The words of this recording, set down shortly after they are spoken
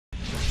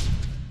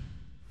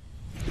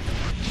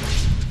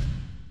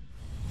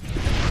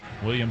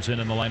Williamson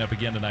in the lineup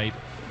again tonight,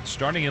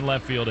 starting in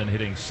left field and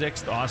hitting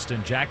 6th.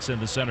 Austin Jackson,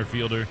 the center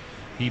fielder,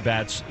 he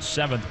bats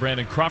 7th.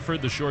 Brandon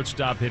Crawford, the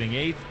shortstop, hitting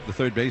 8th. The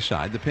third base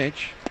side, the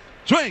pitch.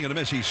 Swing and a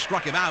miss. He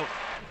struck him out.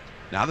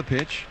 Now the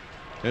pitch.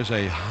 There's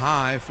a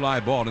high fly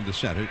ball into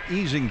center.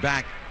 Easing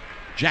back.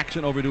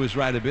 Jackson over to his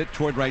right a bit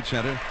toward right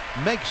center.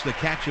 Makes the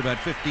catch about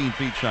 15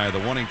 feet shy of the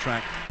warning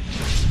track.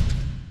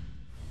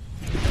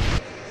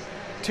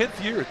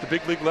 10th year at the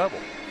big league level.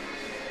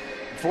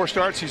 In 4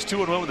 starts, he's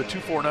 2-1 with a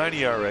 2.49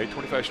 ERA,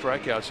 25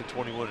 strikeouts in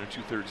 21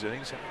 2/3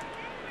 innings.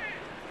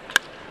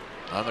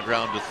 On the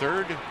ground to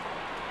third.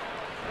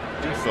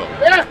 Defoe.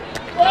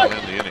 That'll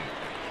end the inning.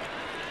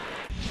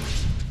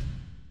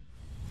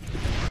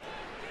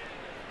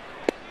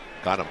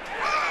 Got him.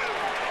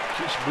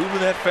 Just moving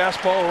that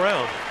fastball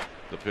around.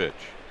 The pitch.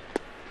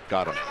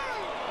 Got him.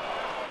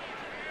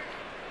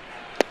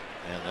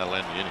 And that'll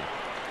end the inning.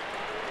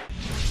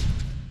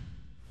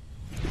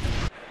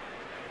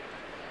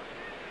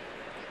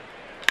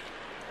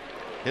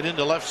 Hit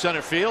into left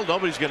center field.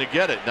 Nobody's going to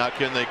get it. Now,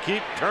 can they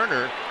keep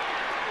Turner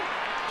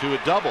to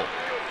a double?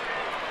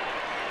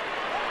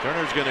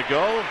 Turner's going to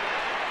go,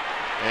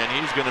 and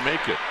he's going to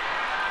make it.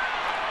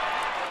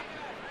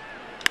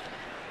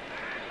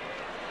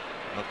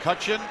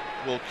 McCutchen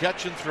will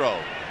catch and throw.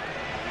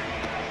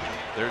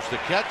 There's the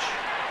catch.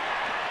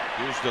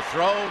 Here's the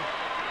throw.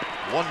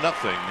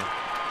 1-0.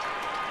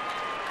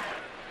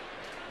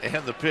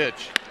 And the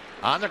pitch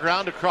on the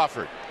ground to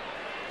Crawford.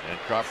 And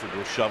Crawford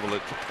will shovel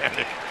it to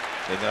Panik.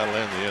 And that'll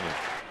end the inning.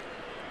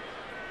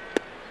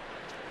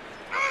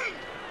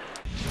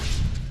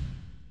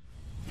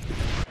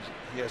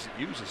 He hasn't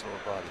used his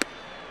lower body.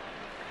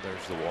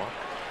 There's the walk.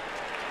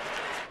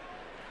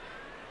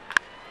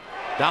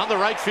 Down the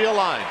right field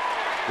line.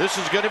 This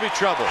is going to be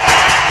trouble.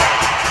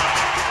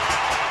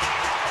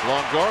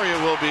 Longoria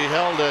will be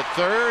held at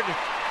third.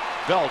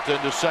 Belt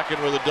into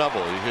second with a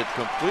double. He hit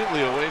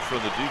completely away from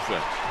the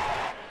defense.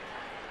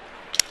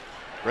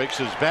 Breaks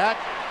his bat.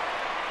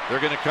 They're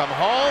going to come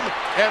home.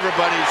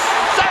 Everybody's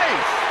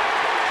safe.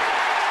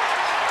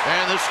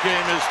 And this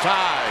game is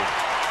tied.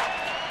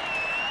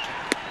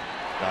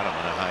 Got him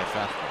on a high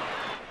fastball.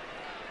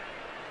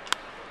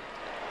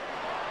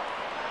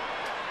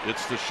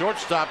 It's the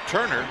shortstop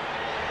Turner.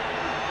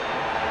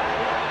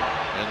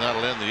 And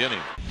that'll end the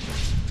inning.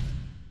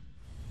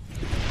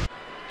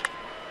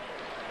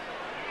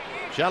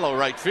 Shallow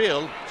right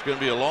field. It's going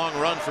to be a long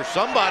run for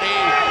somebody.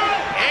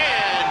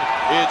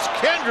 And it's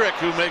Kendrick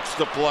who makes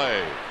the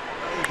play.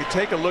 You can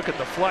take a look at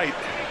the flight.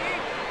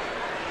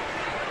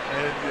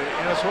 And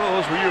you know, it's one of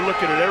those where you're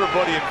looking at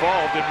everybody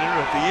involved, and then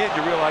at the end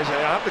you realize,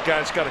 hey, I'm the guy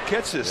that's got to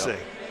catch this thing.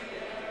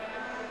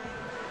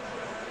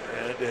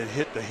 And it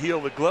hit the heel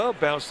of the glove,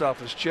 bounced off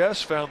his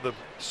chest, found the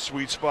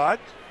sweet spot.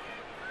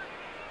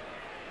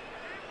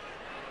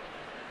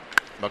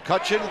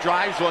 McCutchen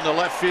drives one to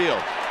left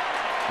field.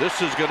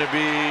 This is going to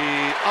be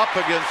up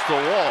against the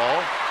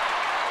wall,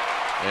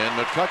 and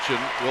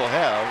McCutchen will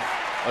have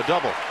a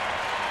double.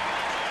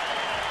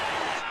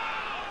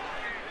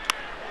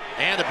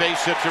 And a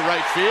base hit to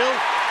right field,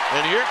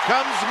 and here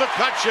comes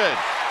McCutchen,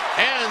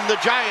 and the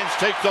Giants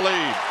take the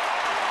lead.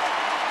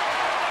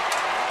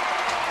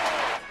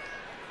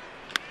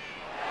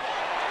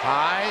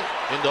 High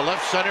into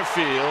left center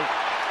field.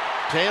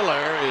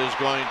 Taylor is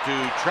going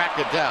to track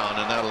it down,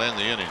 and that'll end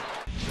the inning.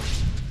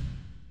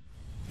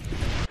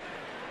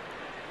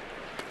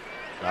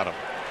 Got him.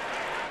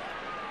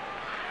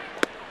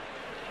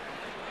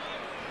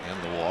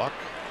 And the walk.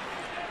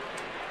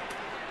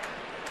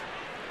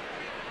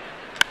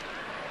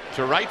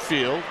 To right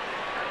field,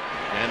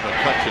 and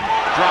McCutchen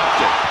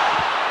dropped it.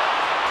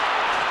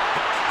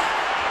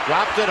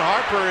 Dropped it.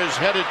 Harper is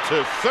headed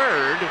to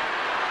third,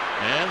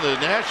 and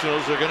the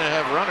Nationals are going to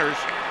have runners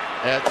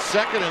at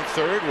second and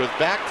third with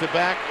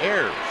back-to-back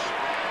errors.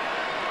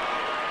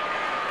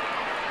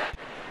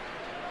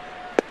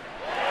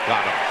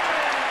 Got him.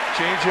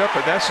 Change up,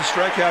 and that's the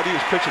strikeout he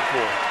was pitching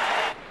for.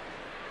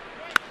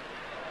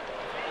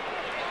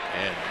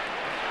 And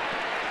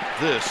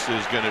this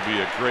is going to be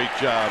a great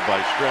job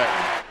by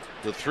Stratton.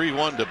 The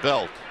 3-1 to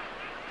Belt.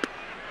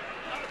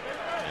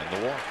 And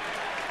the walk.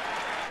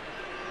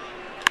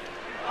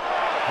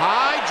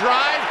 High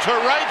drive to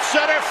right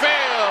center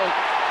field.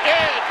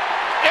 It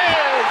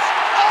is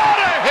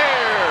out of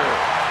here.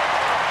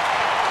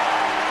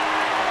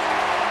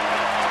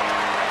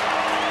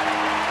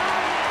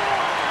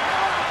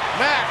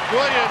 Mac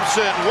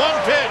Williamson, one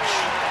pitch.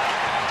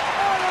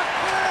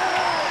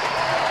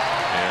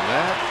 And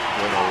that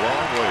went a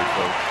long way,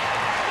 folks.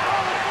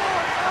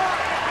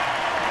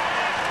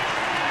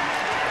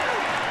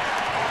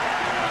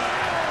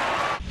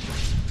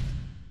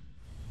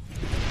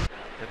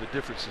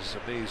 Difference is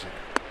amazing.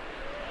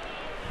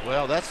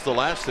 Well, that's the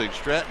last thing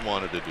Stratton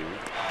wanted to do.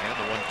 And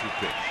the 1-2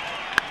 pitch.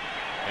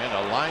 And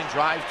a line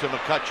drive to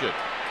McCutchen.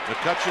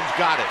 McCutchen's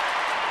got it.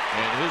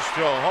 And his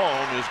throw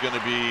home is going to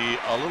be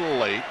a little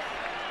late.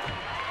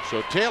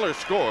 So Taylor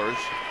scores.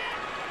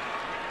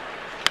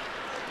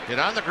 Hit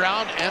on the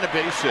ground and a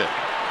base hit.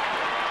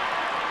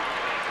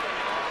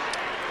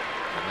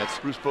 And that's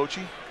Bruce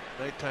Bochy.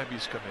 nighttime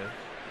he's come in.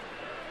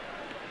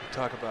 We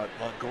talk about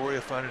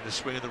Longoria finding his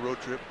swing in the road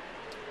trip.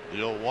 The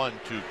 0-1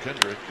 to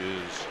Kendrick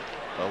is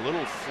a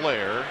little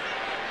flare.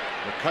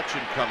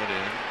 McCutchen coming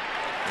in,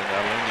 and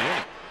that'll end the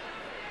inning.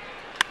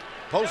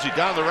 Posey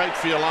down the right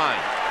field line.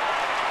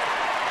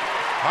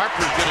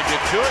 Harper's going to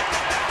get to it.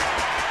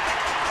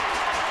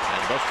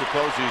 And Buster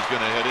Posey's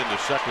going to head into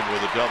second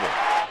with a double.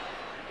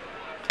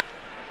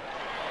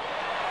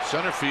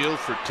 Center field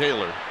for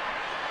Taylor.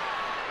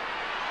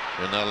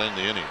 And that'll end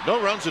the inning.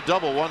 No runs, a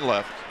double, one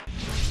left.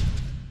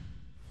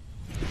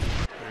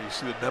 There you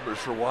see the numbers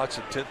for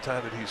Watson. 10th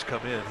time that he's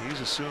come in.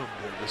 He's assumed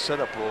the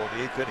setup role in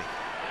the 8th inning.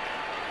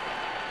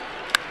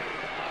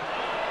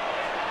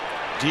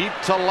 Deep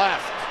to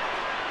left.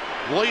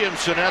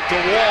 Williamson at the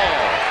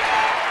wall.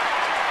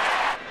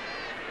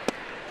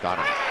 Got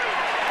him.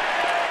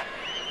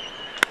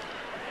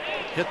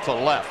 Hit to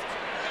left.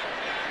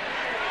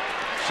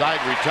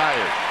 Side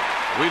retired.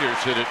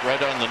 Wieters hit it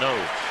right on the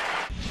nose.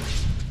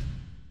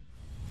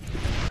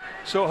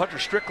 So Hunter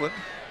Strickland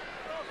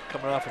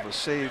coming off of a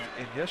save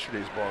in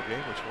yesterday's ball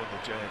game, which won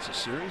the Giants a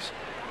series.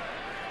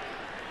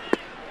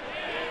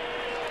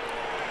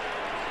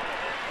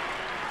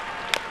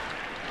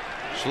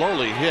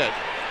 Slowly hit.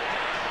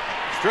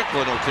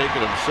 Strickland will take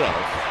it himself.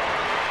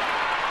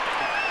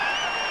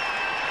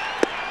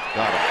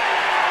 Got him.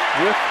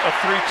 With a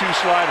 3-2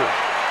 slider.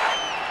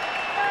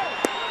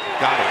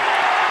 Got him.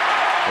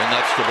 And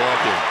that's the ball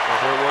game. Well,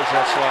 there was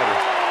that slider.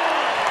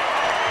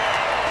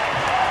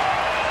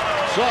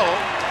 So,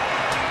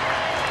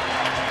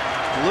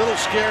 a little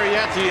scary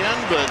at the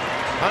end, but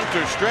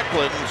Hunter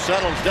Strickland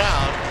settles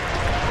down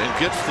and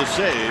gets the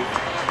save.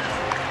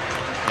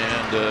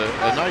 And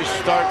a nice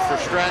start for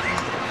Stratton.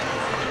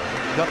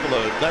 A couple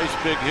of nice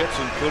big hits,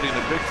 including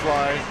a big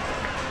fly,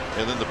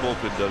 and then the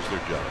bullpen does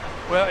their job.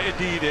 Well,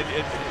 indeed,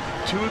 and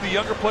two of the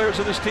younger players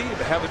of this team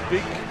having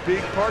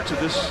big parts of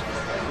this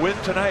win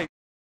tonight.